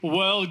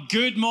Well,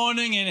 good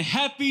morning and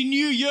Happy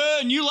New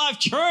Year, New Life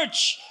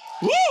Church.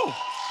 Woo!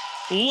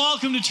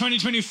 Welcome to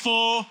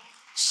 2024.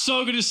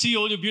 So good to see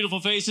all your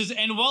beautiful faces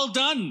and well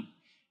done.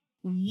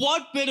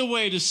 What better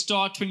way to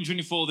start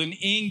 2024 than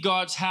in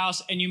God's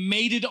house? And you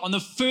made it on the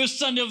first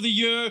Sunday of the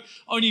year,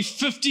 only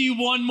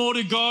 51 more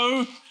to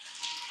go,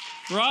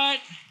 right?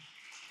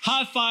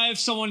 High five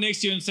someone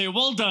next to you and say,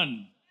 well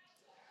done.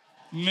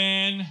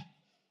 Man.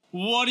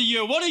 What a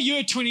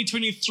year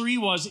 2023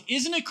 was.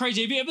 Isn't it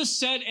crazy? Have you ever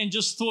sat and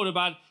just thought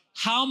about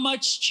how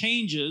much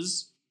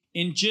changes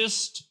in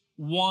just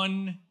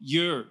 1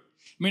 year? I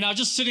mean, I was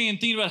just sitting and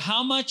thinking about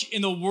how much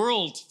in the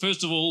world,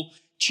 first of all,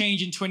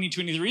 changed in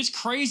 2023. It's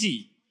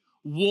crazy.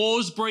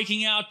 Wars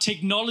breaking out,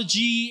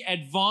 technology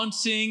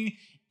advancing,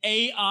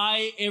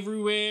 AI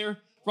everywhere.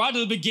 Right at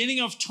the beginning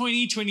of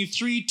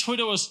 2023,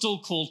 Twitter was still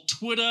called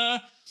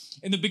Twitter.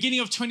 In the beginning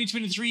of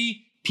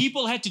 2023,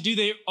 people had to do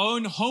their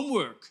own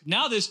homework.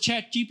 Now there's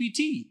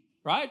ChatGPT,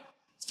 right?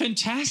 It's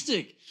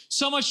fantastic.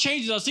 So much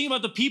changes. I was thinking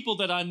about the people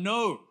that I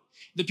know,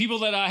 the people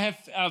that I have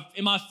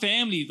in my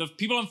family, the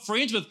people I'm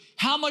friends with,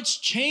 how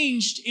much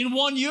changed in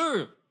 1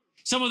 year.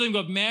 Some of them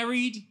got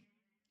married.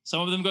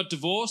 Some of them got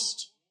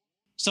divorced.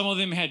 Some of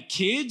them had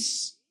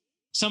kids.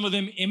 Some of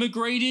them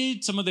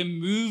immigrated. Some of them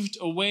moved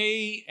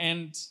away.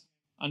 And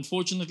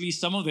unfortunately,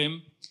 some of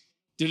them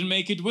didn't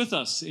make it with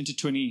us into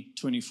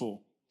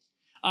 2024.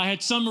 I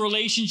had some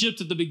relationships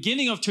at the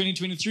beginning of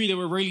 2023 that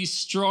were really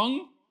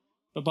strong,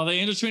 but by the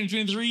end of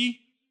 2023,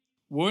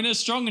 weren't as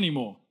strong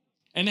anymore.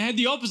 And it had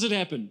the opposite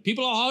happen.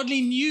 People I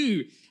hardly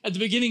knew at the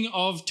beginning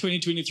of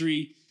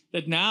 2023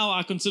 that now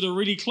I consider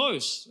really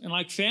close and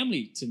like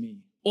family to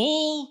me.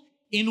 All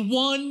in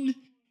 1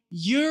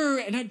 year.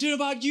 And I don't know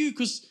about you,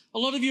 because a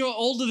lot of you are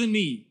older than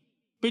me,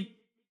 but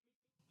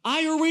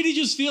I already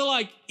just feel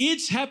like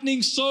it's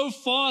happening so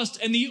fast.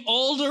 And the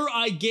older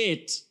I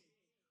get,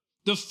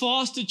 the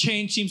faster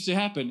change seems to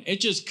happen.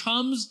 It just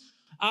comes.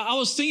 I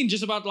was thinking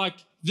just about like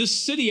this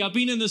city. I've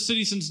been in this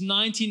city since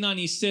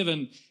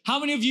 1997. How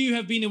many of you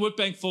have been in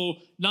Woodbank for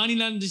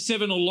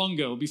 1997 or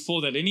longer or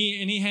before that?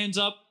 Any hands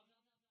up?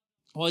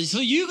 Well, so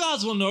you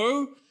guys will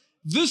know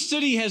this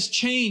city has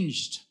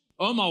changed.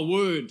 Oh my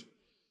word.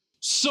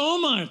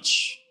 So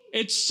much.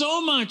 It's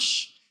so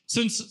much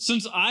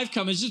since I've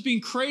come. It's just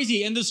been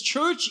crazy. And this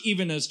church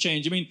even has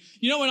changed. I mean,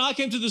 you know, when I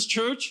came to this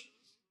church,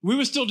 we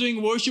were still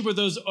doing worship with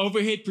those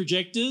overhead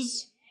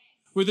projectors,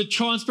 with the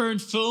transparent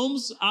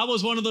films. I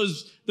was one of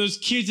those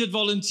kids that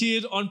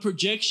volunteered on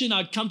projection.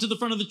 I'd come to the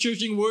front of the church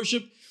during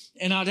worship,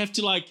 and I'd have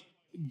to like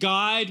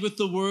guide with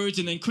the words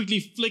and then quickly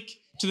flick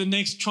to the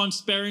next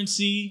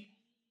transparency.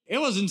 It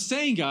was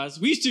insane, guys.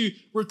 We used to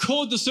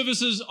record the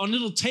services on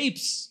little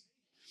tapes.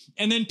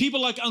 And then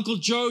people like Uncle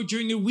Joe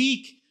during the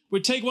week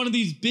would take one of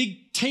these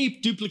big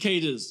tape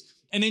duplicators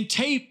and then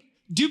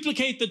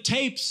duplicate the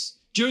tapes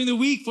during the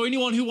week for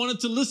anyone who wanted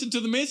to listen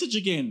to the message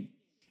again.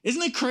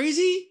 Isn't it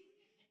crazy?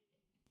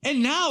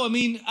 And now, I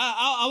mean,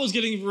 I was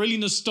getting really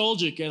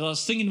nostalgic as I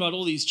was thinking about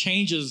all these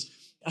changes.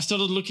 I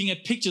started looking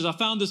at pictures. I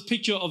found this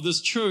picture of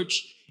this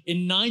church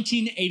in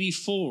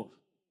 1984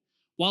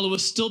 while it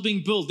was still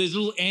being built. There's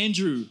little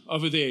Andrew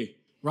over there,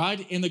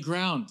 right, in the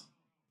ground.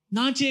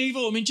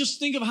 1984, I mean, just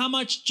think of how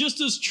much just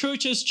this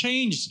church has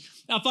changed.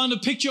 I found a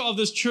picture of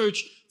this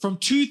church from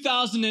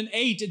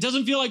 2008. It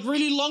doesn't feel like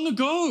really long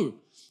ago.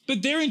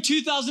 But there in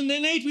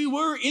 2008, we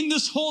were in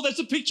this hall. That's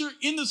a picture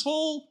in this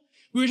hall.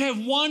 We would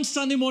have one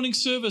Sunday morning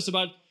service,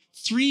 about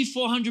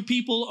 300-400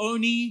 people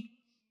only.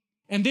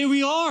 And there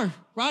we are,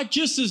 right?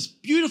 Just this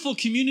beautiful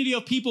community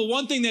of people.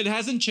 One thing that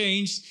hasn't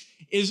changed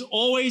is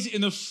always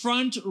in the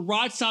front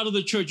right side of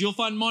the church. You'll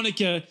find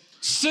Monica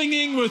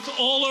singing with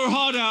all her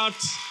heart out.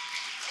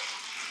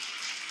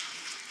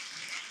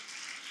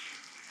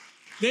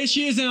 There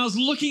she is. And I was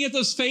looking at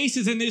those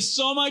faces, and there's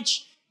so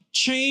much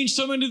change.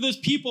 So many of those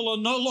people are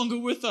no longer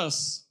with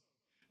us,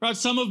 right?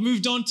 Some have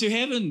moved on to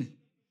heaven.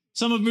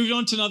 Some have moved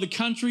on to another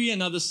country,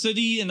 another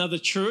city, another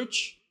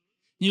church.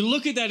 And you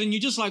look at that and you're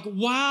just like,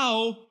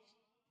 wow,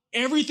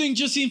 everything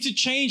just seems to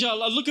change. I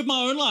look at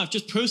my own life,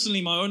 just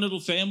personally, my own little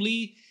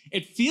family.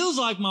 It feels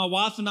like my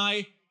wife and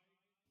I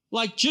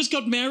like just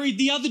got married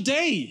the other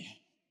day.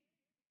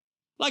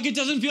 Like it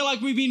doesn't feel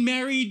like we've been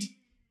married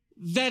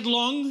that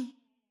long.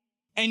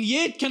 And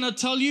yet, can I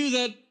tell you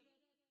that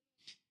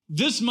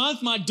this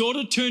month, my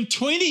daughter turned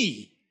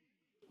 20.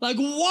 Like,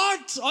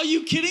 what? Are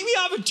you kidding me?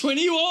 I have a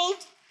 20-year-old?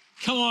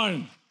 Come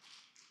on.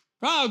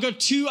 Right, I've got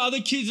 2 other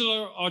kids that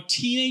are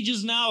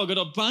teenagers now. I've got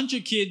a bunch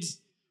of kids.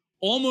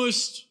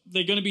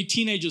 They're going to be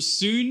teenagers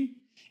soon.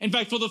 In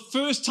fact, for the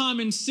first time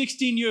in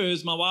 16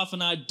 years, my wife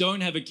and I don't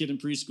have a kid in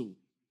preschool.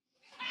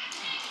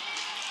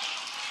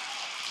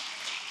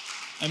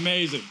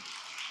 Amazing.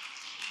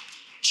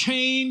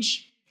 Change.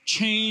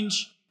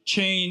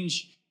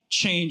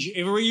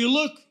 Everywhere you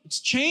look, it's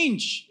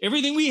change.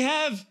 Everything we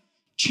have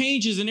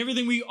changes, and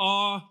everything we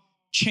are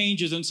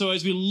changes. And so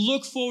as we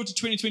look forward to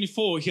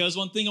 2024, here's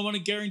one thing I want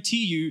to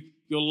guarantee you: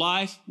 your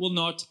life will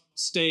not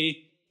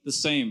stay the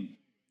same.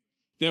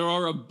 There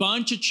are a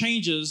bunch of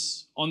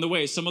changes on the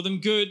way. Some of them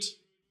good,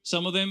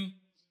 some of them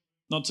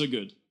not so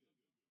good.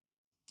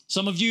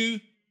 Some of you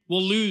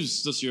will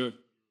lose this year.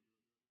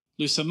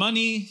 Lose some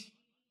money,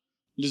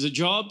 lose a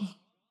job,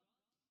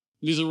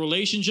 lose a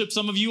relationship.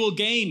 Some of you will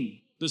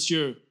gain this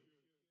year. You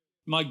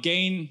might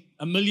gain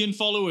 1 million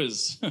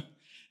followers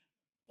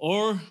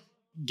or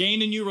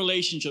gain a new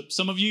relationship.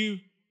 Some of you,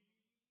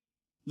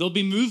 there'll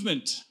be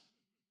movement.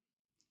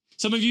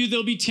 Some of you,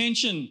 there'll be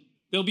tension.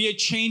 There'll be a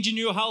change in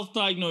your health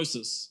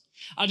diagnosis.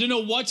 I don't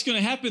know what's going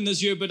to happen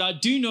this year, but I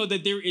do know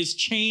that there is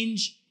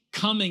change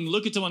coming.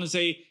 Look at someone and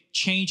say,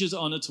 change is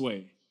on its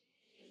way.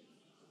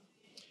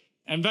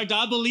 In fact,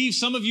 I believe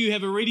some of you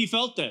have already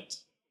felt that.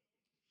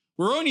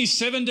 We're only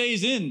 7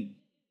 days in,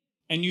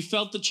 and you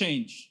felt the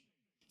change.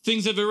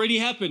 Things have already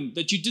happened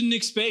that you didn't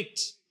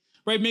expect,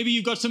 right? Maybe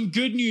you've got some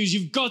good news.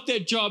 You've got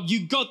that job.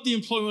 You got the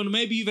employment. Or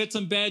maybe you've had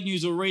some bad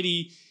news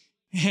already,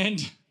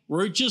 and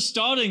we're just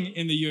starting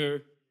in the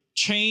year.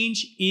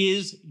 Change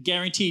is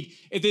guaranteed.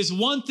 If there's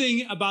one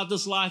thing about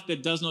this life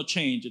that does not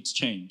change, it's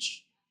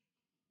change.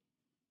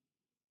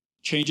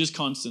 Change is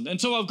constant. And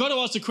so I've got to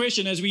ask the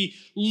question as we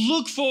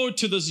look forward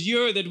to this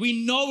year that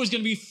we know is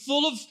going to be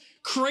full of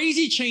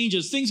crazy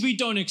changes, things we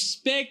don't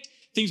expect,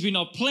 things we're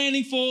not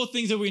planning for,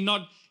 things that we're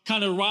not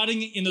kind of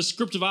writing in the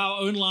script of our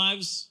own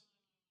lives.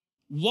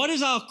 What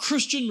is our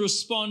Christian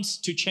response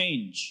to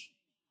change?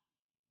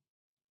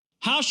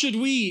 How should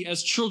we,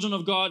 as children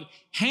of God,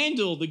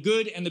 handle the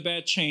good and the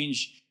bad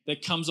change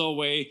that comes our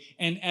way?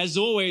 And as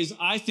always,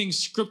 I think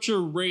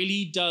Scripture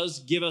really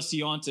does give us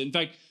the answer. In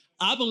fact,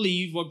 I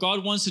believe what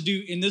God wants to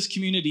do in this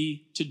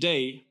community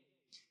today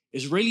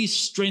is really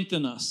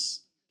strengthen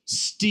us,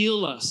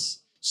 steel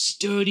us,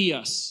 sturdy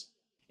us,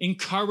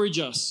 encourage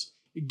us,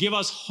 give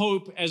us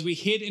hope as we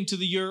head into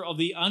the year of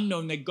the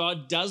unknown that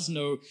God does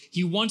know.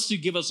 He wants to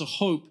give us a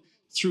hope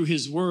through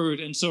His Word.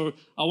 And so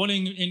I want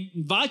to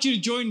invite you to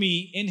join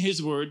me in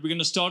His Word. We're going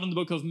to start in the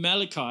book of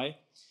Malachi.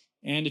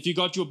 And if you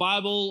got your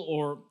Bible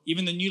or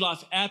even the New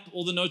Life app,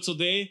 all the notes are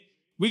there.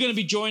 We're going to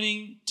be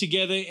joining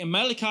together in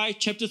Malachi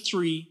chapter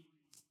 3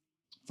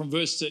 from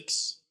verse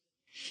 6.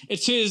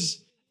 It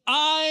says,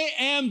 I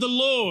am the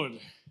Lord.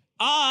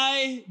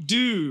 I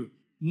do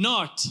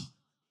not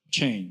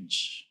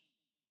change.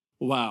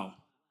 Wow.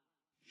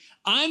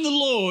 I'm the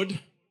Lord.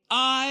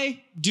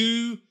 I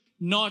do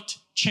not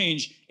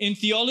change. In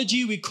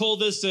theology, we call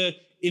this the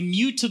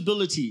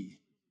immutability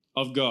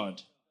of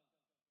God.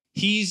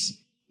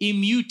 He's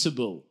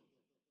immutable.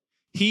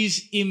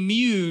 He's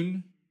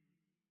immune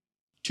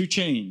to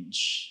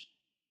change.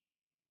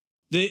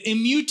 The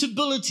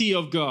immutability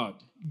of God.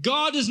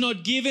 God is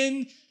not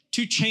given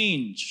to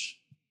change.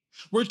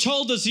 We're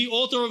told, as the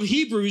author of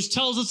Hebrews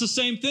tells us the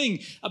same thing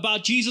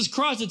about Jesus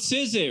Christ. It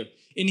says there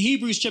in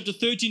Hebrews chapter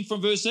 13 from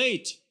verse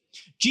 8,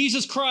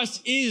 Jesus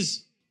Christ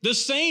is the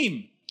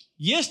same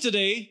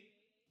yesterday,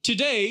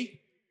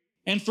 today,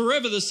 and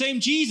forever. The same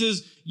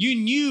Jesus you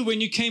knew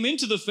when you came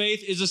into the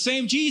faith is the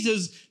same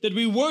Jesus that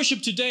we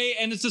worship today,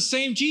 and it's the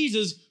same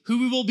Jesus who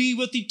we will be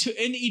with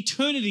in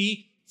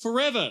eternity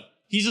forever.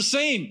 He's the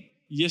same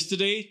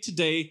yesterday,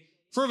 today,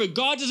 forever.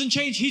 God doesn't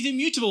change. He's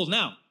immutable.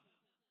 Now,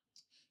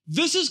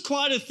 this is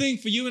quite a thing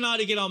for you and I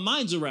to get our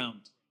minds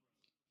around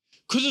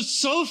because it's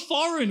so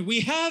foreign. We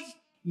have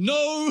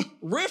no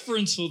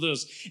reference for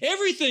this.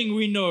 Everything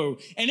we know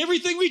and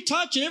everything we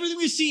touch and everything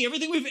we see,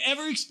 everything we've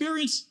ever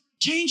experienced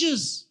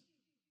changes.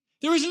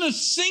 There isn't a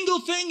single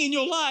thing in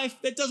your life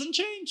that doesn't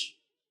change.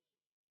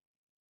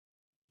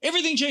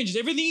 Everything changes.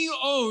 Everything you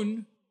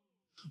own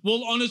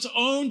will on its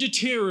own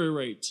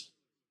deteriorate.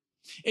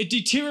 It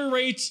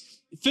deteriorates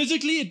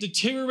physically, it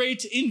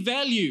deteriorates in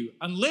value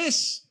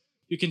unless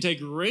you can take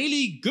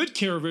really good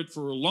care of it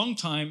for a long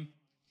time,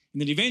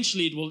 and then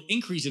eventually it will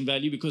increase in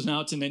value because now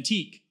it's an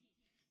antique.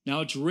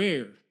 Now it's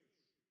rare.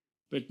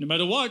 But no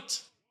matter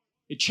what,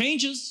 it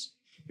changes.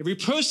 Every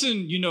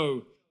person you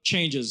know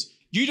changes.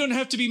 You don't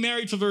have to be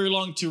married for very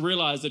long to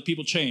realize that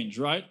people change,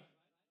 right?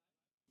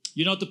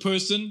 You're not the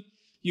person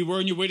you were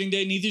on your wedding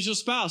day, neither is your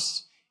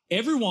spouse.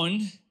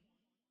 Everyone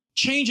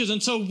changes.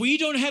 And so we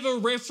don't have a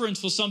reference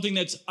for something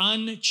that's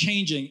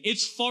unchanging.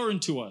 It's foreign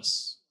to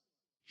us.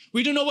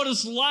 We don't know what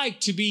it's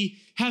like to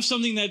have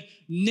something that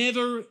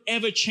never,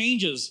 ever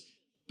changes.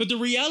 But the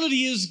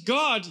reality is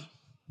God,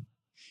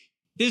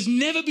 there's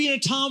never been a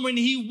time when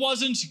He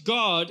wasn't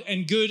God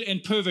and good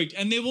and perfect.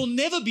 And there will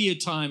never be a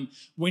time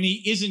when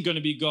He isn't going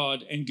to be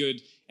God and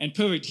good and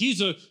perfect. He's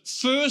the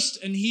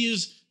first and He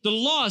is the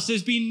last.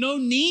 There's been no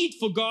need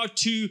for God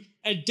to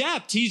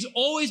adapt. He's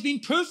always been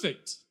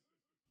perfect.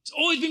 He's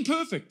always been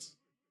perfect.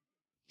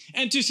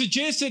 And to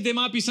suggest that there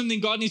might be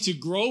something God needs to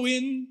grow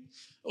in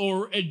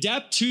or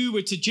adapt to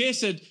would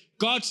suggest that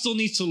God still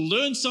needs to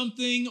learn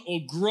something or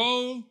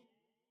grow.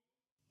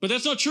 But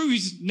that's not true.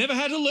 He's never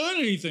had to learn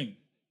anything.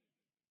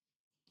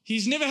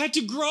 He's never had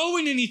to grow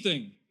in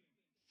anything.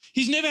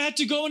 He's never had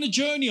to go on a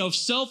journey of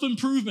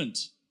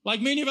self-improvement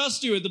like many of us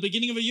do at the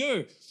beginning of a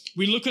year.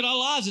 We look at our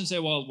lives and say,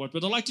 well, what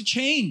would I like to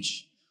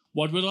change?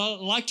 What would I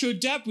like to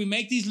adapt? We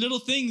make these little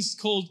things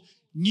called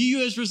New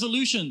Year's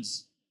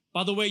resolutions.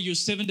 By the way, you're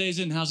 7 days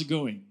in. How's it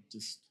going?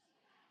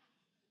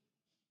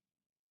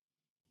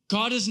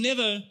 God has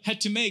never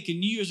had to make a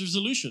New Year's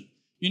resolution.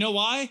 You know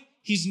why?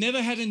 He's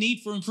never had a need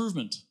for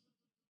improvement.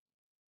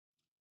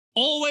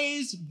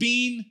 Always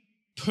been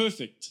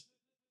perfect.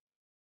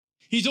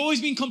 He's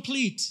always been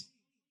complete.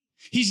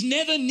 He's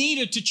never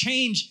needed to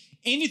change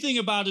anything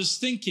about his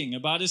thinking,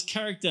 about his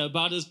character,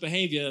 about his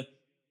behavior.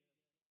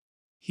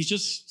 He's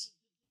just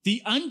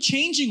the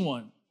unchanging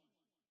one.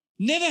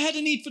 Never had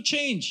a need for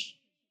change.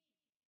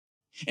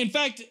 In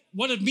fact,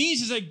 what it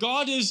means is that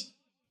God is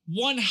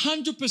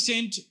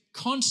 100%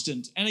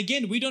 constant. And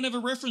again, we don't have a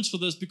reference for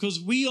this because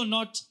we are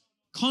not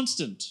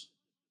constant.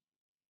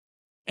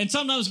 And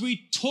sometimes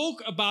we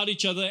talk about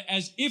each other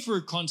as if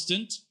we're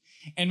constant.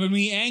 And when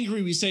we're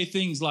angry, we say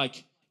things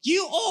like,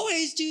 you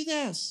always do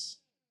this.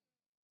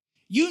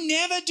 You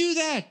never do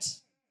that.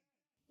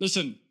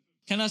 Listen,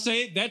 can I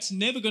say that's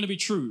never going to be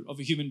true of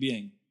a human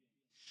being?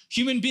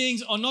 Human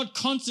beings are not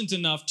constant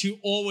enough to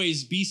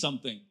always be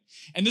something.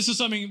 And this is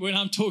something when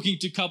I'm talking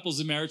to couples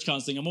in marriage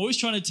counseling, I'm always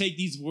trying to take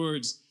these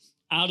words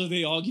out of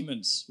their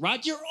arguments,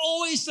 right? You're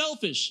always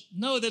selfish.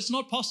 No, that's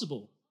not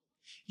possible.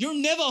 You're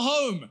never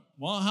home.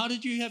 Well, how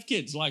did you have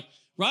kids?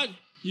 Right?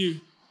 You're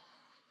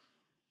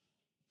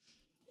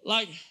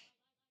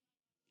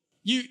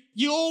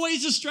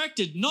always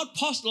distracted. Not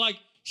possible.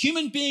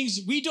 Human beings,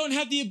 we don't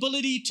have the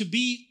ability to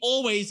be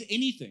always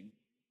anything.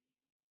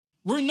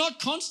 We're not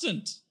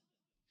constant.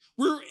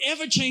 We're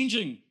ever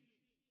changing.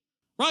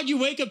 Right? You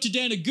wake up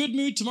today in a good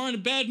mood, tomorrow in a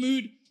bad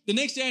mood, the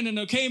next day in an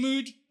okay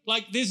mood.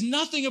 There's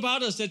nothing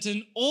about us that's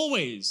an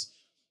always.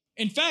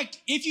 In fact,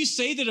 if you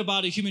say that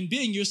about a human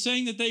being, you're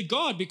saying that they're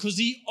God, because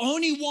the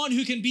only one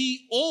who can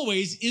be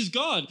always is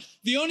God.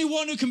 The only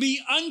one who can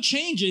be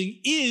unchanging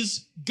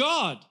is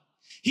God.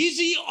 He's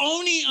the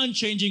only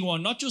unchanging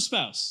one, not your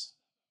spouse.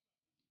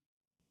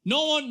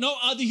 No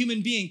other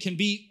human being can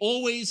be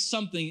always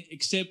something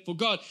except for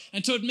God.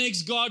 And so it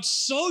makes God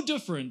so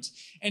different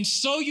and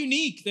so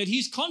unique that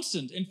he's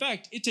constant. In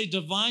fact, it's a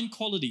divine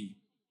quality.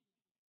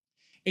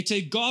 It's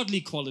a godly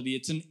quality.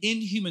 It's an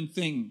inhuman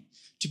thing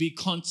to be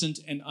constant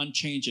and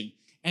unchanging.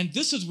 And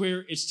this is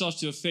where it starts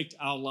to affect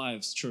our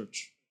lives,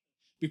 church,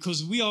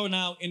 because we are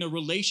now in a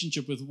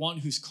relationship with one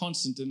who's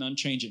constant and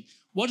unchanging.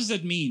 What does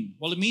that mean?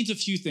 Well, it means a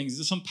few things.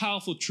 There's some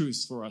powerful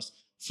truths for us.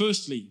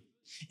 Firstly,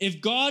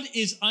 if God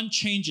is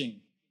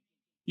unchanging,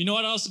 you know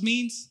what else it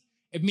means?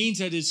 It means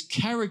that his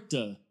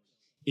character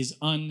is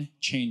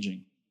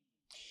unchanging.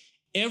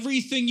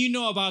 Everything you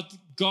know about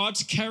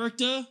God's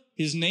character,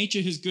 his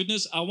nature, his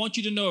goodness, I want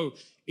you to know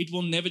it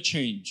will never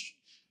change.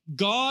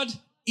 God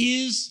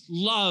is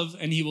love,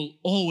 and he will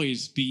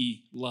always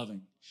be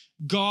loving.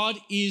 God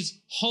is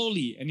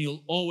holy, and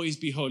he'll always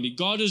be holy.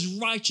 God is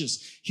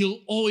righteous.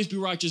 He'll always be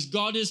righteous.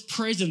 God is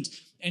present,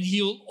 and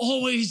he'll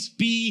always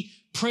be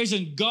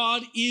present.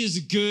 God is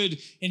good,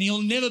 and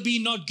he'll never be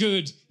not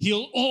good.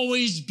 He'll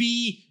always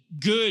be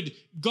good.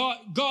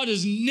 God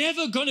is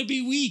never going to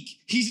be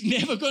weak. He's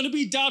never going to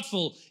be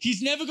doubtful.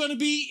 He's never going to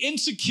be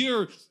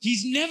insecure.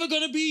 He's never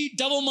going to be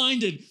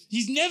double-minded.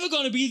 He's never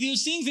going to be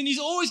those things, and he's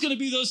always going to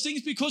be those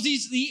things because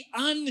he's the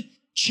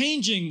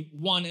unchanging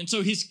one. And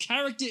so his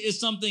character is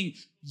something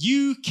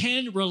you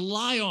can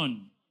rely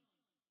on.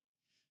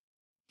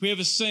 We have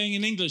a saying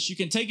in English, you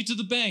can take it to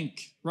the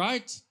bank,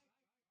 right?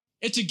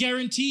 It's a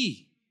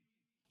guarantee.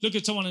 Look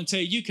at someone and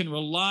say, you can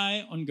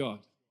rely on God.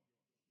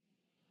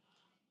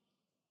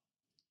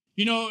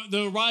 You know,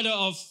 the writer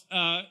of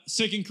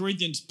 2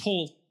 Corinthians,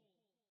 Paul,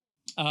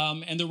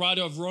 and the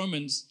writer of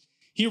Romans,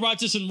 he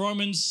writes this in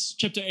Romans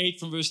chapter 8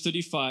 from verse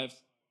 35.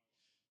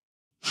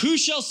 Who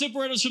shall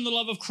separate us from the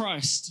love of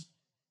Christ?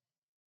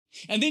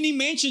 And then he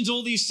mentions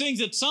all these things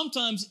that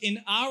sometimes in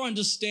our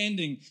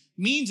understanding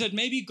means that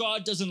maybe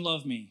God doesn't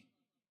love me.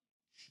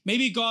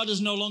 Maybe God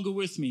is no longer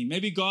with me.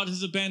 Maybe God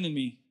has abandoned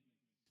me.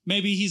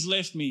 Maybe he's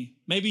left me.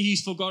 Maybe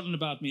he's forgotten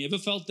about me. Ever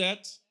felt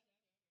that?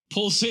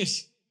 Paul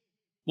says,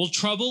 will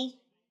trouble,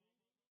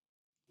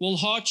 will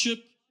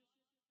hardship,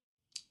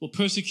 will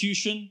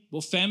persecution,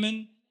 will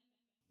famine,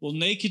 will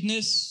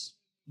nakedness,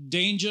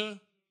 danger,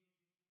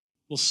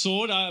 will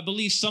sword. I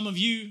believe some of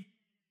you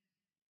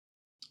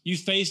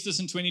faced this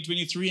in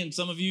 2023, and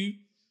some of you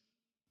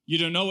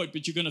don't know it,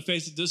 but you're going to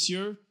face it this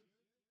year.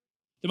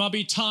 There might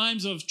be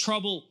times of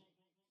trouble,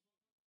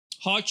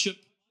 hardship,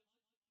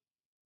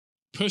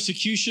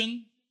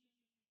 persecution,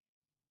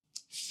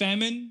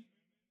 famine,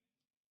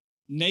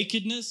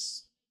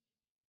 nakedness,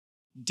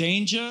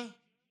 danger,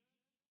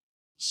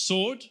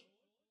 sword,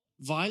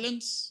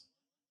 violence.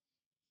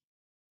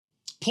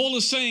 Paul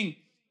is saying,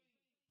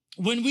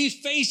 when we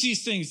face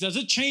these things, does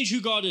it change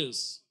who God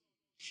is?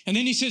 And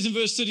then he says in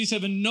verse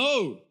 37,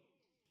 no.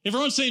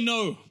 Everyone say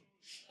no.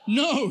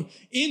 No.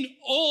 In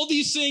all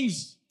these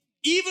things,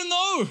 even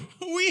though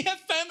we have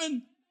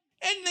famine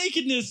and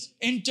nakedness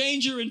and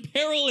danger and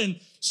peril and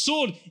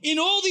sword, in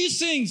all these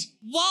things,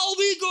 while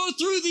we go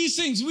through these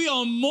things, we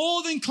are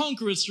more than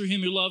conquerors through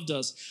him who loved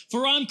us.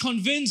 For I'm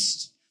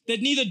convinced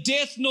that neither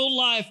death nor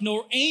life,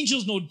 nor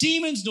angels, nor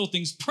demons, nor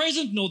things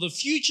present, nor the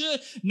future,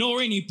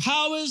 nor any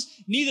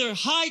powers, neither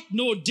height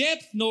nor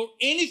depth, nor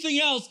anything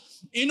else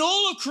in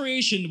all of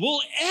creation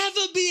will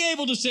ever be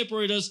able to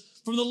separate us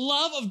from the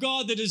love of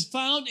God that is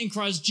found in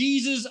Christ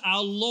Jesus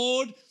our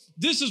Lord.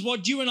 This is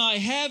what you and I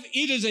have.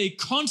 It is a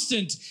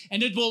constant,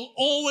 and it will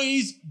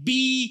always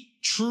be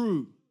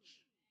true.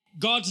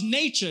 God's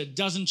nature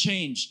doesn't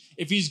change.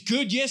 If he's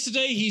good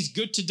yesterday, he's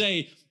good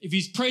today. If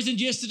he's present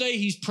yesterday,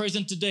 he's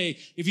present today.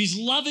 If he's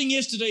loving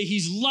yesterday,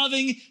 he's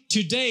loving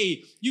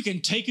today. You can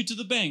take it to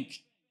the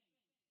bank.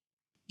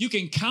 You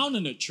can count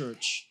on it,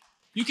 church.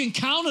 You can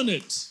count on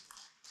it.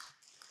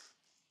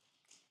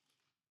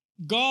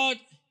 God,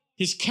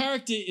 his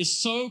character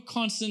is so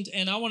constant.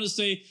 And I want to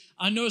say,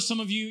 I know some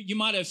of you, you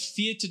might have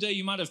fear today.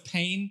 You might have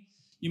pain.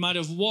 You might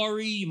have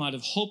worry. You might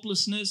have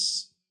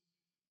hopelessness.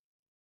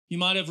 You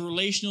might have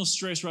relational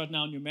stress right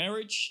now in your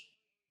marriage.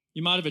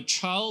 You might have a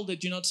child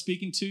that you're not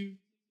speaking to,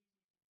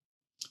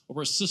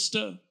 or a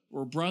sister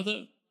or a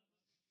brother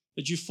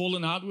that you've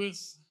fallen out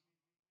with.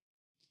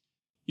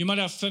 You might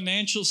have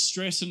financial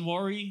stress and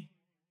worry.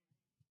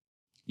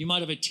 You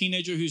might have a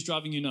teenager who's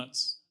driving you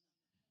nuts.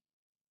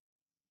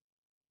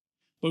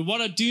 But what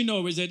I do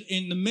know is that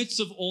in the midst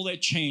of all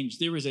that change,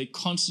 there is a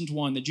constant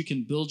one that you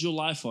can build your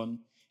life on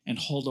and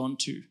hold on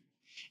to.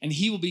 And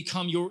he will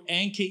become your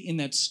anchor in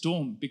that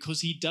storm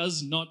because he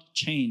does not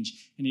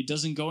change and he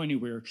doesn't go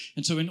anywhere.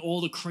 And so in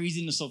all the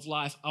craziness of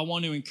life, I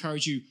want to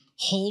encourage you,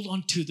 hold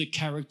on to the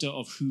character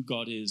of who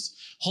God is.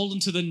 Hold on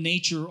to the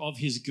nature of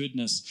his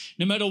goodness.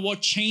 No matter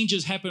what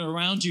changes happen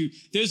around you,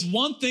 there's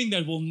one thing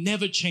that will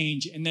never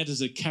change, and that is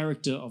the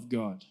character of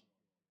God.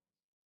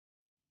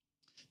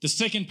 The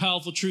second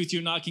powerful truth you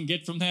and I can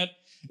get from that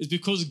is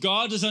because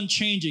God is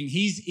unchanging,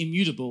 he's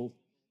immutable.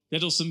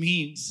 That also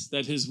means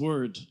that his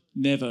word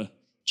never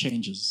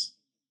changes.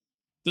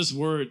 This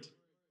word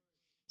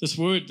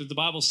that the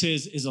Bible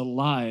says is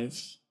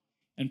alive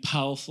and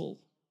powerful.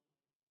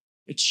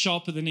 It's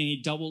sharper than any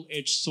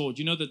double-edged sword.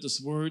 You know that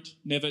this word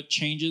never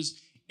changes.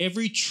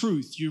 Every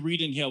truth you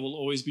read in here will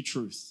always be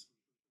truth.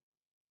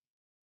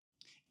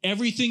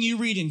 Everything you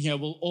read in here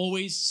will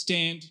always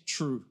stand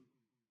true.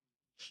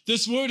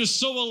 This word is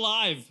so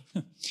alive.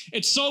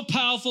 It's so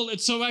powerful.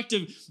 It's so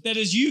active that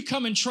as you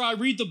come and try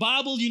read the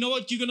Bible, you know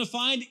what you're going to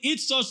find? It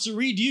starts to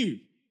read you.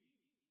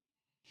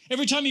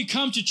 Every time you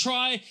come to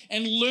try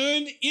and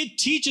learn, it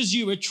teaches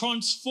you, it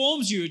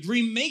transforms you, it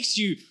remakes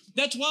you.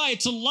 That's why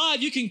it's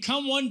alive. You can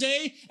come one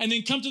day and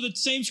then come to the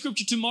same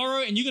scripture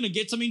tomorrow and you're going to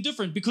get something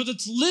different because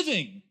it's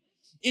living,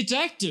 it's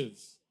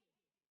active,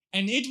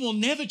 and it will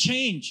never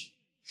change.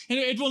 And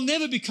it will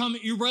never become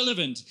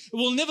irrelevant. It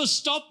will never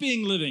stop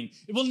being living.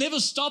 It will never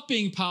stop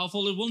being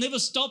powerful. It will never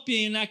stop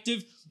being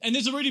active. And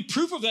there's already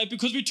proof of that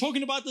because we're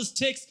talking about this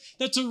text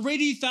that's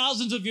already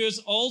thousands of years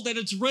old, that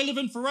it's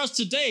relevant for us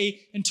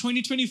today in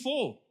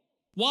 2024.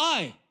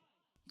 Why?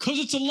 Because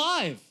it's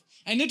alive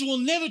and it will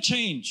never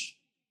change.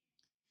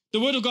 The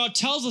word of God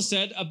tells us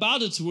that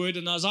about its word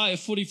in Isaiah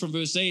 40 from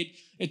verse 8.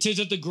 It says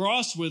that the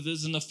grass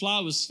withers and the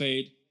flowers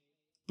fade,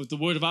 but the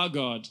word of our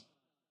God,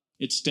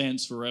 it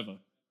stands forever.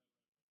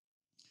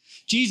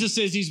 Jesus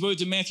says these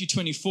words in Matthew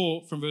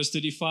 24 from verse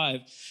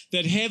 35,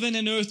 that heaven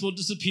and earth will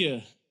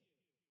disappear,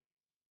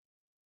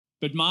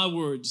 but my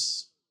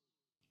words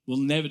will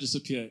never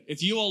disappear.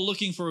 If you are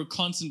looking for a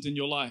constant in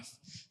your life,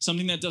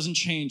 something that doesn't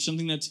change,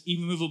 something that's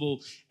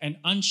immovable and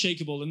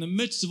unshakable in the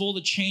midst of all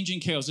the changing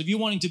chaos, if you're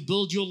wanting to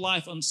build your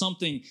life on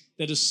something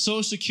that is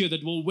so secure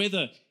that will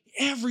weather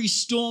every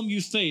storm you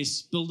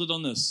face, build it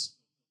on this.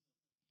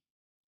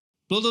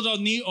 Build it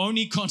on the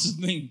only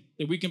constant thing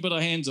that we can put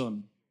our hands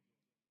on.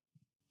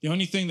 The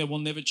only thing that will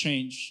never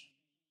change.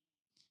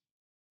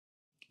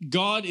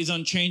 God is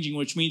unchanging,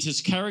 which means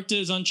his character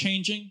is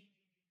unchanging.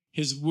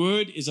 His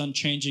word is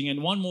unchanging.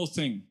 And one more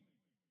thing.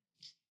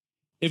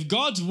 If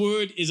God's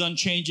word is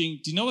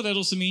unchanging, do you know what that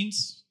also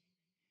means?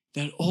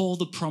 That all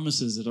the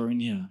promises that are in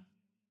here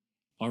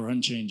are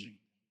unchanging.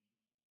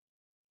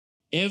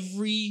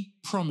 Every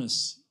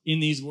promise in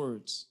these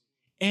words,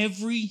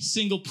 every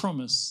single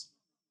promise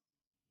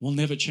will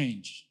never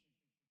change.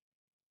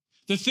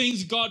 The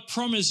things God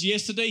promised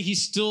yesterday, he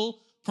still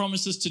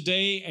promises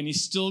today, and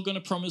he's still going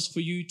to promise for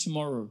you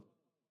tomorrow.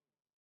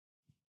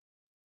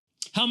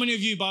 How many of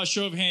you, by a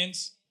show of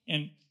hands,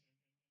 and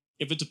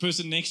if it's a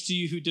person next to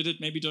you who did it,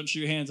 maybe don't show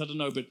your hands, I don't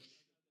know, but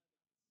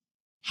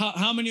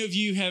how many of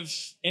you have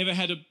ever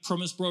had a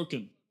promise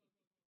broken?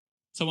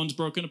 Someone's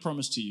broken a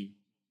promise to you.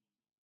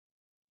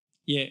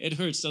 Yeah, it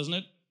hurts, doesn't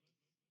it?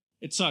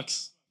 It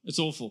sucks. It's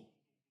awful.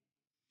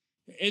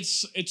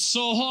 It's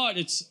so hard.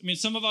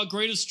 Some of our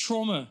greatest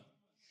trauma,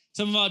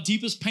 some of our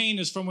deepest pain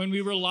is from when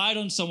we relied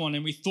on someone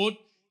and we thought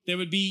they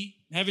would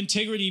have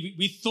integrity.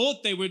 We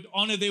thought they would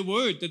honor their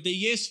word, that their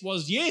yes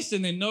was yes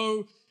and their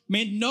no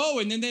meant no,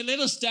 and then they let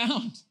us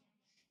down.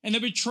 And they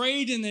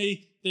betrayed and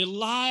they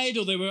lied,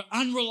 or they were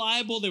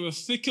unreliable, they were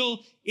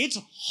fickle. It's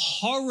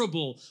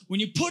horrible when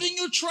you're putting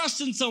your trust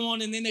in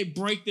someone and then they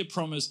break their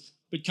promise.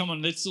 But come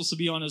on, let's also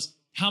be honest.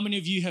 How many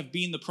of you have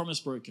been the promise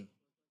breaker?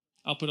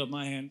 I'll put up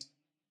my hand.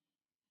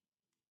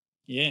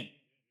 Yeah.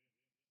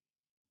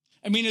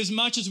 As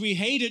much as we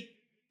hate it,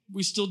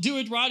 we still do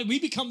it, right? And we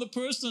become the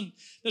person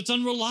that's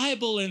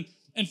unreliable. And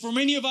for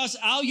many of us,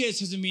 our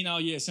yes hasn't been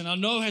our yes, and our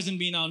no hasn't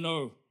been our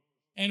no.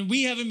 And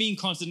we haven't been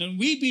constant, and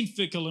we've been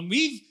fickle, and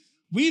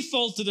we've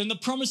faltered in the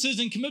promises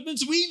and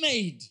commitments we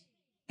made.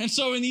 And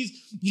so in these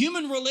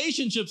human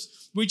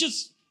relationships,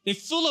 they're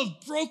full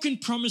of broken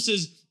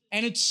promises,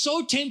 and it's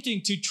so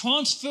tempting to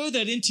transfer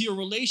that into your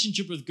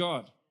relationship with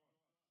God.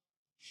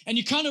 And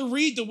you kind of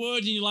read the word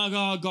and you're like,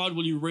 oh, God,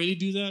 will you really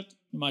do that?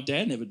 My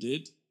dad never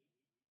did.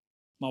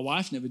 My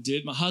wife never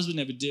did. My husband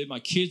never did. My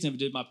kids never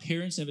did. My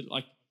parents never did.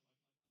 Like,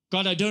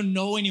 God, I don't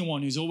know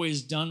anyone who's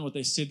always done what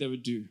they said they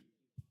would do.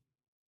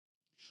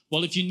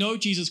 Well, if you know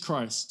Jesus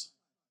Christ,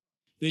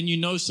 then you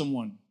know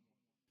someone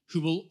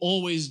who will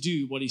always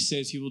do what he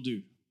says he will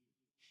do.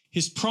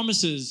 His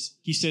promises,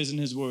 he says in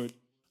his word,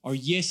 are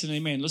yes and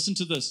amen. Listen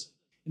to this.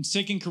 In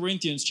 2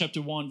 Corinthians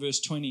chapter 1, verse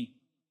 20.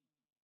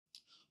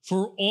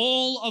 For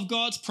all of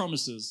God's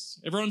promises,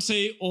 everyone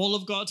say all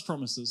of God's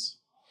promises,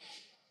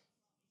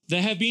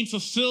 they have been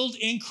fulfilled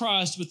in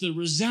Christ with a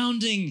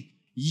resounding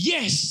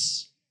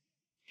yes.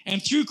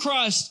 And through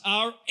Christ,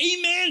 our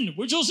amen,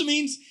 which also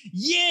means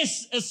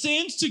yes,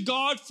 ascends to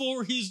God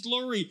for his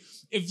glory.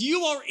 If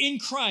you are in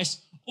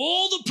Christ,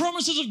 all the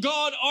promises of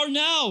God are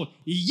now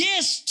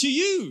yes to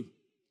you.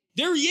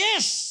 They're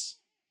yes.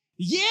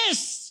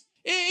 Yes.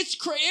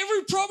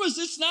 Every promise,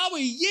 it's now a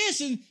yes.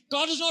 And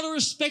God is not a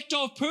respecter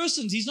of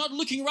persons. He's not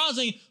looking around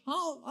saying,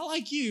 oh, I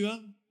like you.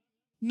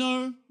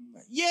 No.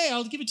 Yeah,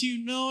 I'll give it to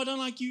you. No, I don't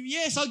like you.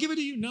 Yes, I'll give it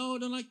to you. No, I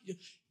don't like you.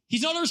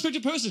 He's not a respecter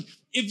of persons.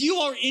 If you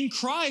are in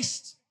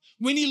Christ,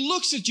 when he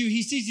looks at you,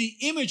 he sees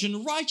the image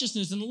and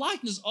righteousness and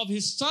likeness of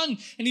his son.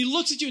 And he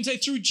looks at you and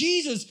says, through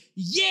Jesus,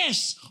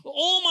 yes,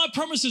 all my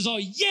promises are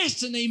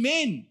yes and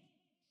amen.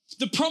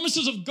 The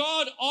promises of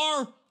God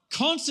are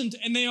constant,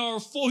 and they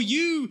are for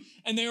you,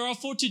 and they are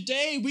for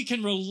today. We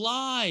can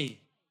rely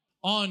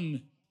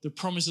on the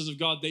promises of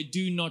God. They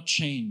do not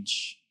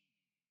change.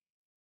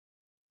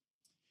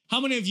 How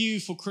many of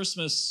you for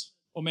Christmas,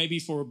 or maybe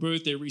for a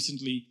birthday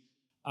recently,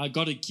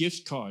 got a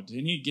gift card?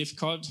 Any gift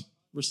card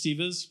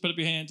receivers? Put up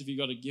your hand if you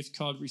got a gift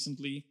card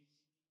recently.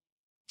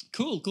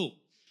 Cool.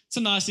 It's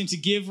a nice thing to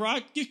give,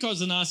 right? Gift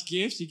card's a nice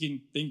gift. You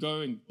can then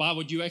go and buy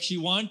what you actually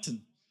want, and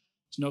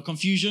there's no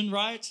confusion,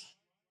 right?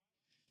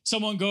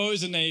 Someone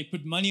goes and they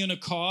put money on a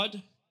card,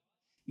 and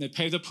they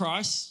pay the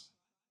price,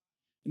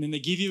 and then they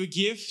give you a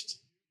gift.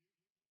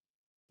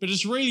 But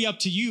it's really up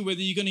to you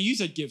whether you're going to use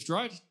that gift,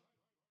 right?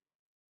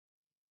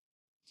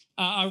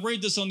 I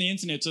read this on the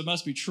internet, so it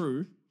must be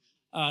true,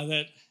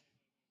 that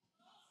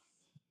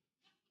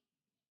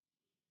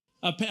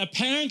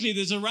apparently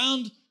there's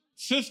around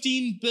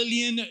 $15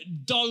 billion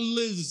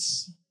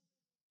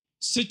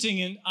sitting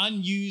in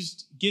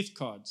unused gift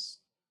cards.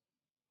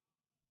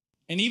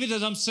 And even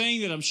as I'm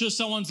saying that, I'm sure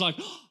someone's like,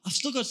 oh, I've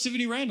still got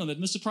 70 Rand on that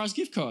Mr. Price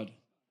gift card.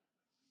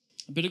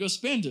 I better go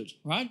spend it,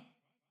 right?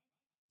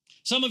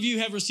 Some of you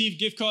have received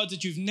gift cards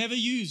that you've never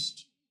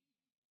used.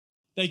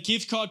 That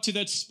gift card to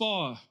that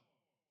spa,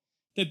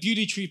 that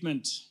beauty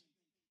treatment,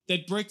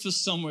 that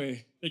breakfast somewhere,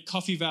 that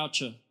coffee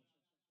voucher.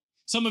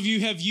 Some of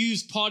you have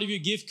used part of your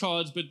gift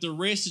cards, but the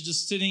rest is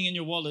just sitting in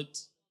your wallet.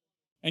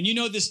 And you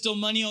know there's still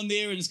money on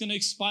there and it's going to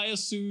expire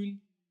soon.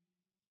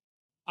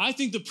 I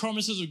think the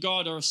promises of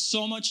God are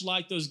so much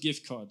like those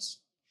gift cards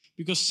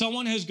because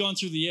someone has gone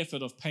through the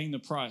effort of paying the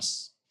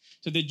price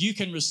so that you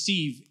can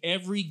receive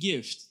every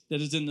gift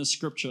that is in the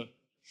scripture.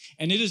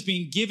 And it has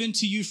been given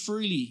to you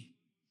freely,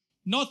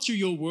 not through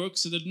your work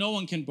so that no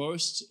one can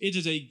boast. It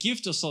is a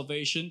gift of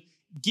salvation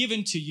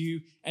given to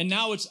you. And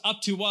now it's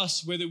up to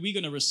us whether we're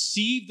going to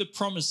receive the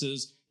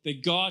promises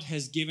that God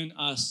has given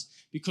us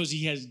because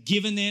he has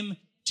given them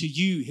to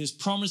you. His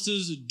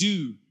promises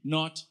do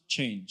not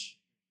change.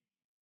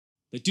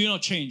 They do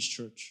not change,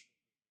 church.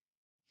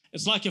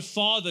 It's like a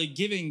father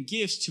giving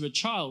gifts to a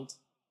child.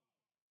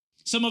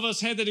 Some of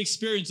us had that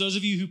experience. Those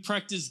of you who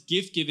practice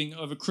gift giving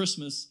over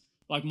Christmas,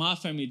 like my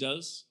family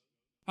does.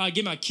 I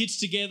get my kids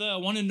together. I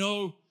want to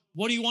know,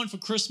 what do you want for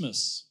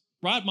Christmas?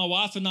 Right? My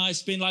wife and I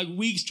spend like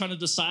weeks trying to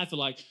decipher,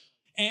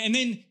 and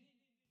then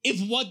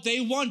if what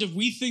they want, if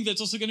we think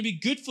that's also going to be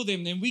good for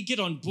them, then we get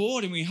on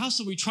board and we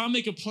hustle. We try and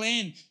make a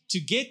plan to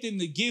get them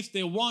the gift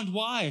they want.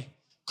 Why?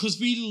 Because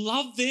we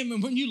love them,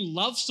 and when you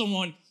love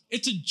someone,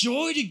 it's a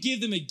joy to give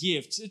them a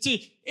gift.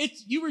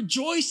 You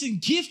rejoice in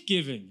gift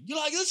giving. You're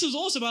like, this is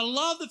awesome. I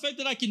love the fact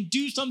that I can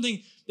do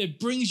something that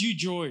brings you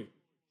joy.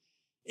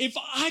 If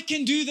I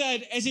can do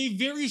that as a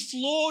very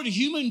flawed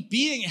human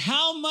being,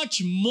 how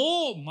much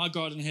more, my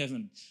God in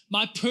heaven,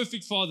 my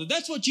perfect Father?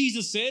 That's what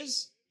Jesus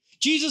says.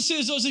 Jesus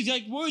says those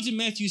exact words in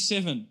Matthew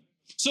 7.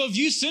 So if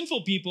you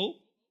sinful people,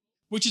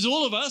 which is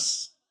all of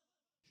us,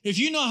 if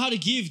you know how to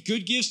give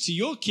good gifts to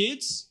your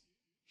kids,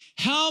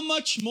 how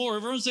much more,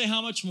 everyone say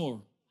how much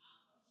more?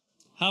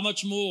 How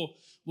much more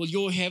will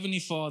your heavenly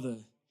Father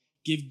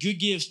give good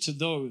gifts to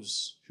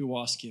those who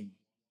ask him?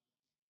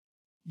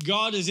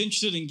 God is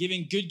interested in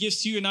giving good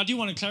gifts to you. And I do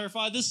want to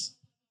clarify, this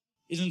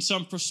isn't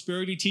some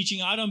prosperity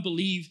teaching. I don't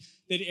believe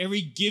that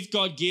every gift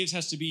God gives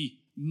has to be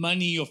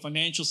money or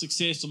financial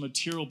success or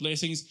material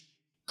blessings.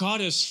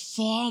 God has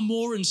far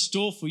more in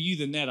store for you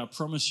than that, I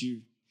promise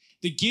you.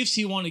 The gifts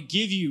he wants to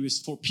give you is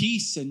for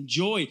peace and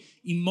joy,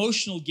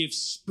 emotional gifts,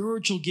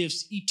 spiritual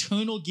gifts,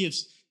 eternal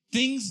gifts,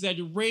 things that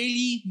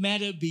really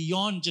matter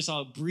beyond just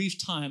our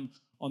brief time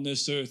on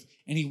this earth.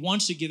 And he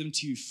wants to give them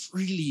to you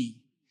freely.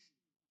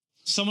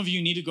 Some of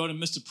you need to go to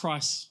Mr.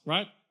 Price,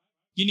 right?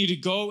 You need to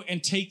go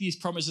and take these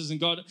promises and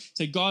God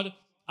say, God,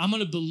 I'm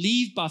going to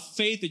believe by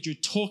faith that you're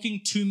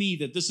talking to me,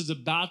 that this is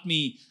about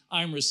me.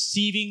 I'm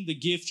receiving the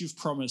gift you've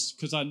promised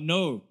because I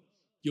know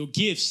your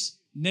gifts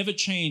never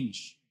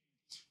change.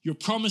 Your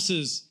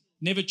promises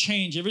never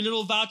change. Every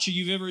little voucher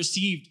you've ever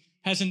received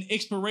has an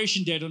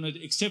expiration date on it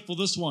except for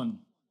this one.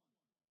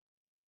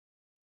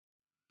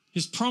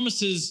 His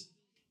promises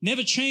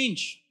never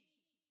change.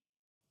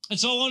 And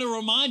so I want to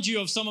remind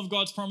you of some of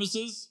God's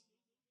promises.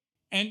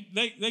 And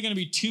they're going to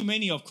be too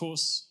many, of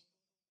course,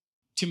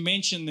 to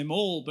mention them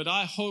all. But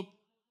I hope,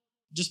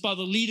 just by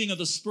the leading of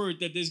the Spirit,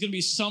 that there's going to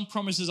be some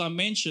promises I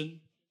mention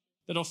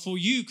that are for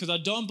you, because I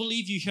don't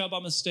believe you're here by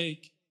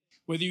mistake.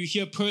 Whether you're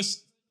here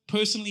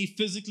personally,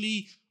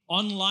 physically,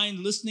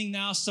 online, listening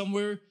now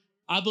somewhere,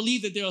 I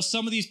believe that there are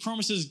some of these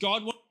promises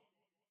God wants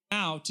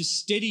now to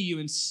steady you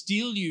and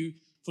steel you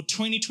for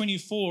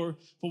 2024,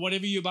 for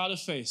whatever you're about to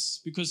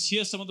face. Because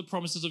here's some of the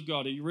promises of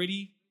God. Are you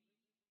ready?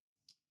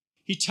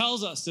 He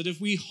tells us that if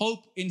we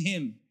hope in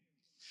him,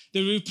 that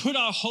we put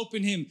our hope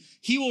in him,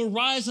 he will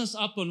rise us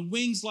up on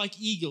wings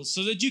like eagles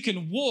so that you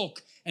can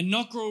walk and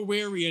not grow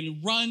weary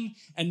and run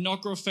and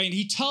not grow faint.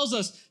 He tells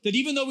us that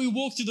even though we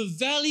walk through the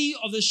valley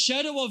of the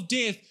shadow of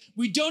death,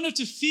 we don't have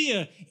to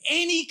fear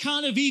any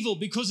kind of evil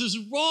because his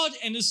rod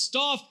and his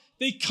staff,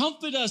 they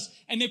comfort us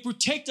and they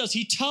protect us.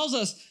 He tells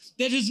us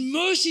that his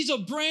mercies are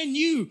brand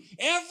new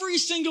every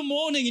single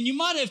morning. And you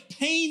might have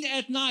pain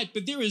at night,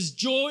 but there is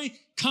joy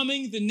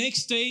coming the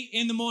next day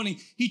in the morning.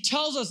 He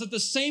tells us that the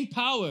same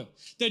power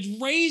that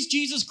raised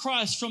Jesus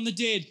Christ from the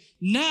dead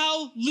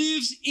now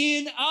lives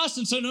in us.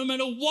 And so no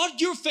matter what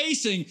you're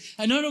facing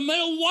and no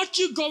matter what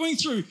you're going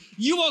through,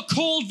 you are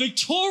called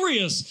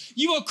victorious.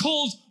 You are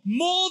called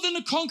more than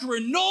a conqueror.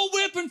 No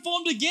weapon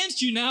formed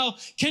against you now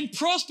can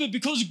prosper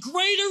because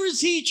greater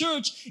is he,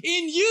 church,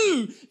 in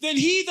you than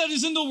he that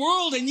is in the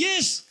world. And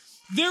yes,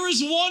 there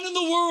is one in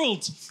the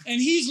world,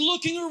 and he's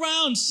looking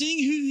around, seeing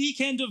who he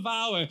can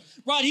devour.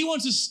 Right? He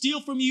wants to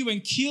steal from you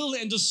and kill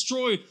and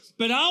destroy.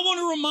 But I want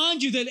to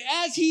remind you that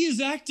as he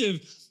is active,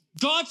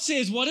 God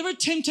says, whatever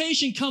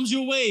temptation comes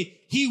your way,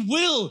 he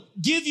will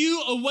give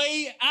you a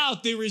way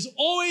out. There is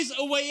always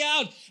a way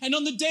out. And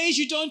on the days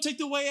you don't take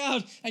the way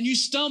out and you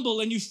stumble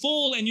and you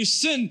fall and you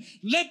sin,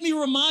 let me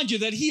remind you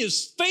that he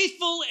is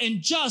faithful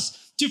and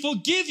just to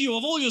forgive you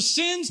of all your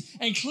sins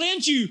and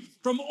cleanse you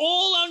from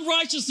all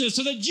unrighteousness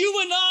so that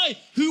you and I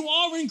who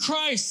are in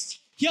Christ,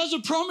 he has a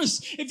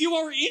promise. If you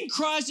are in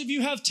Christ, if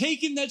you have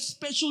taken that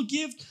special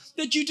gift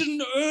that you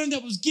didn't earn,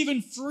 that was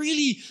given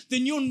freely,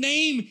 then your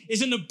name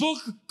is in a book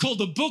called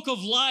the Book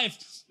of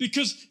Life,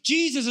 because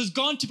Jesus has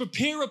gone to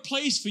prepare a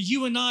place for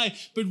you and I.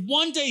 But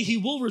one day he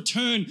will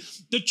return.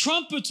 The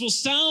trumpets will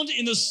sound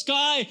in the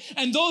sky,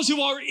 and those who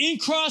are in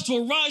Christ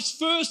will rise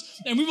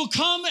first, and we will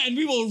come and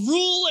we will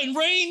rule and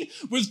reign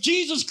with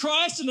Jesus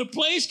Christ in a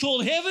place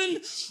called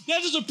heaven.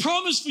 That is a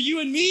promise for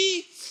you and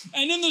me.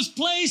 And in this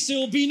place, there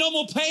will be no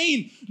more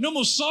pain, no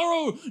more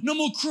sorrow, no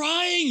more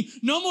crying,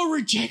 no more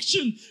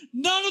rejection,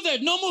 none of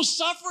that, no more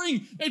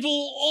suffering. It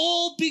will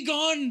all be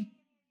gone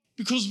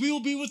because we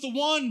will be with the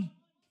one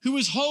who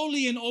is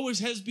holy and always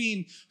has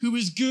been, who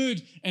is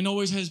good and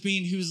always has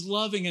been, who is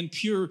loving and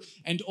pure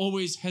and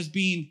always has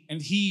been.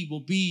 And he will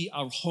be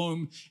our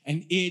home,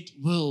 and it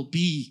will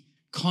be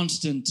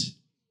constant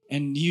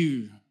and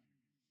new.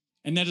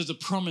 And that is a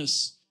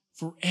promise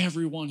for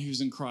everyone who's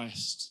in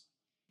Christ.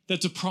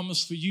 That's a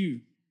promise for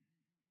you.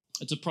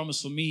 It's a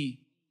promise for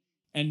me.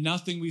 And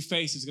nothing we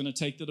face is going to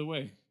take that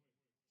away.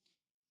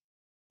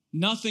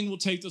 Nothing will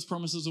take those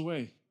promises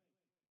away.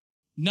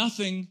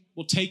 Nothing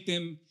will take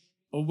them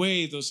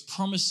away. Those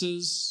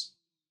promises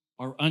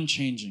are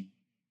unchanging.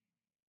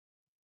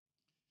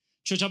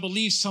 Church, I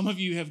believe some of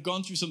you have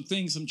gone through some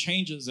things, some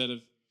changes that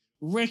have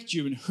wrecked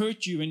you and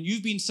hurt you, and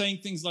you've been saying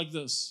things like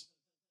this.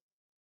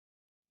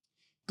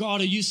 God,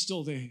 are you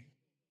still there?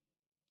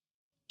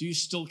 Do you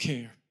still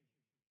care?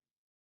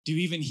 Do you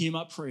even hear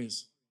my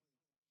prayers?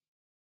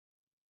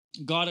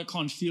 God, I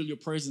can't feel your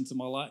presence in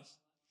my life.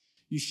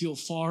 You feel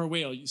far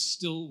away. Are you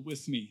still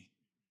with me?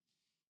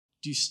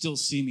 Do you still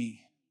see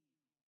me?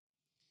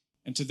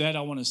 And to that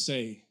I want to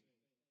say,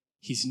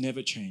 he's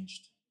never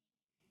changed,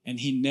 and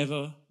he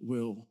never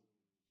will.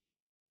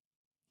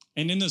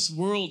 And in this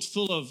world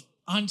full of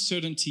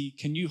uncertainty,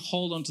 can you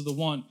hold on to the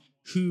one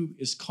who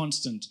is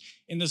constant?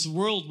 In this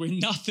world where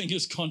nothing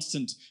is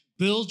constant,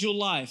 build your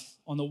life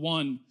on the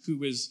one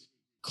who is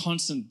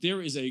constant.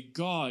 There is a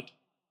God.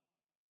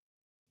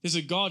 There's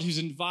a God who's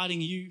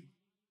inviting you.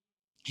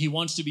 He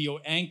wants to be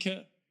your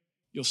anchor,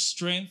 your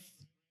strength,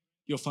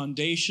 your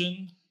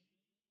foundation.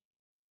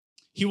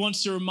 He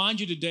wants to remind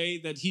you today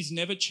that he's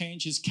never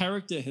changed. His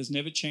character has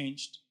never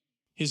changed.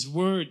 His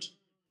word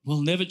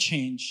will never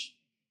change.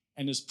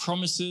 And his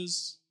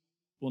promises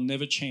will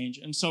never change.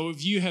 And so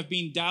if you have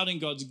been doubting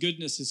God's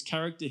goodness, his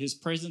character, his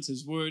presence,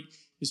 his word,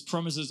 his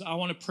promises, I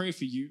want to pray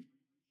for you.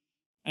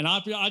 And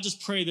I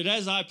just pray that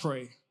as I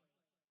pray,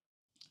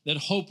 that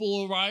hope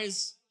will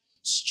arise,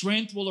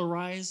 strength will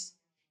arise,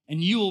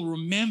 and you will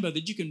remember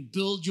that you can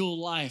build your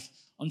life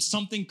on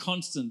something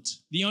constant,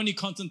 the only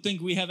constant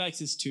thing we have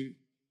access to.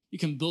 You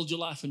can build your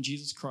life on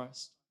Jesus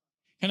Christ.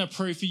 Can I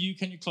pray for you?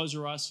 Can you close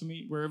your eyes for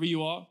me, wherever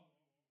you are?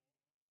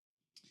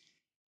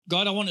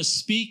 God, I want to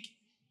speak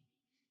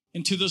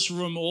into this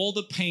room all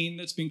the pain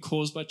that's been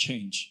caused by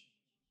change,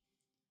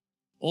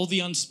 all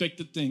the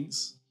unexpected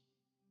things.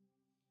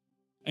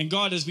 And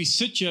God, as we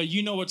sit here,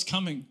 you know what's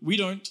coming. We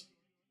don't.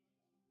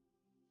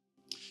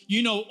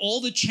 You know all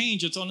the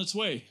change that's on its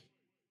way.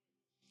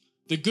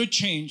 The good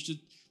change,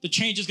 the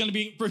change is going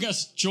to bring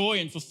us joy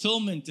and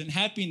fulfillment and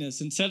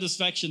happiness and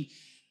satisfaction.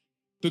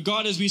 But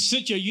God, as we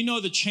sit here, you know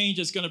the change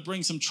is going to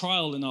bring some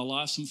trial in our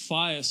life, some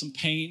fire, some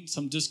pain,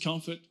 some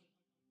discomfort.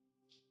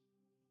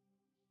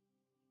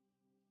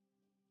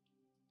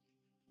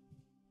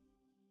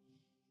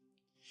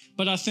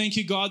 But I thank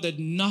you, God, that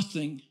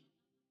nothing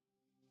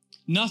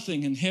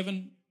in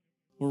heaven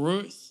or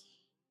earth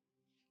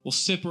will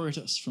separate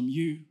us from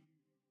you.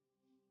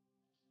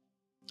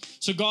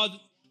 So God,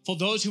 for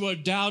those who are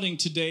doubting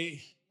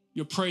today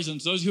your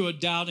presence, those who are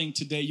doubting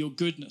today your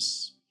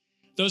goodness,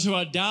 those who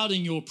are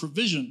doubting your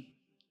provision,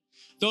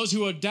 those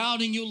who are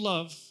doubting your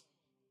love,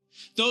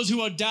 those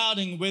who are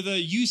doubting whether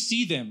you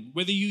see them,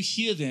 whether you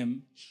hear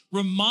them,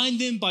 remind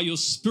them by your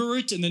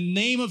Spirit in the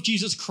name of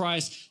Jesus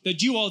Christ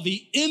that you are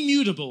the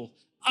immutable,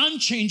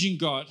 unchanging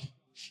God.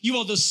 You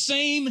are the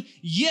same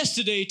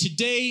yesterday,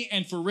 today,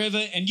 and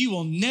forever, and you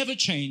will never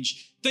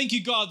change. Thank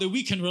you, God, that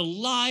we can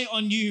rely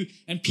on you,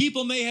 and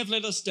people may have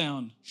let us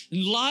down,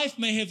 and life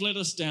may have let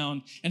us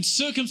down, and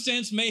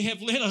circumstance may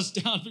have let us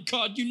down, but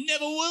God, you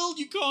never will.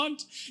 You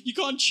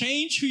can't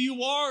change who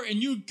you are,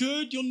 and you're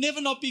good. You'll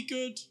never not be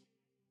good.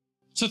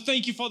 So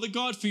thank you, Father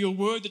God, for your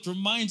word that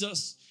reminds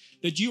us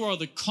that you are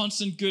the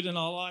constant good in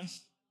our life.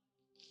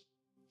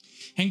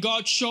 And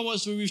God, show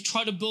us where we've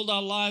tried to build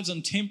our lives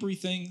on temporary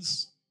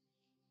things,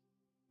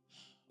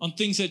 on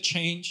things that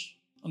change,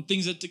 on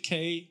things that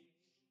decay,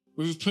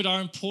 where we've put our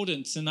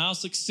importance and our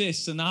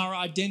success and our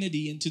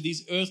identity into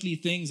these earthly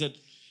things that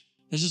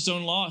just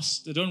don't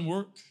last, that don't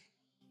work.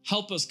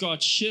 Help us,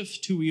 God,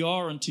 shift who we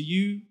are unto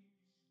you,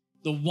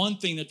 the one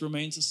thing that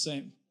remains the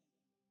same.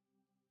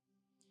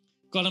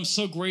 God, I'm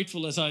so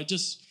grateful as I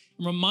just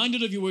am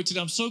reminded of your word today.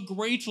 I'm so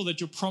grateful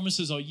that your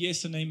promises are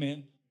yes and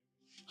amen.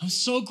 I'm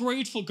so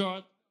grateful,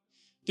 God,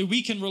 that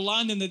we can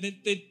rely on them, that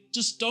they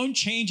just don't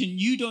change and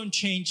you don't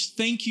change.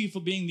 Thank you for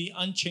being the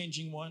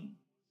unchanging one.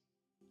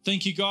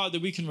 Thank you, God,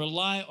 that we can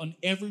rely on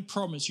every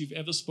promise you've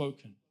ever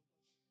spoken.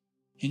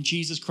 In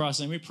Jesus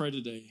Christ's name we pray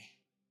today.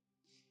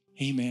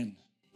 Amen.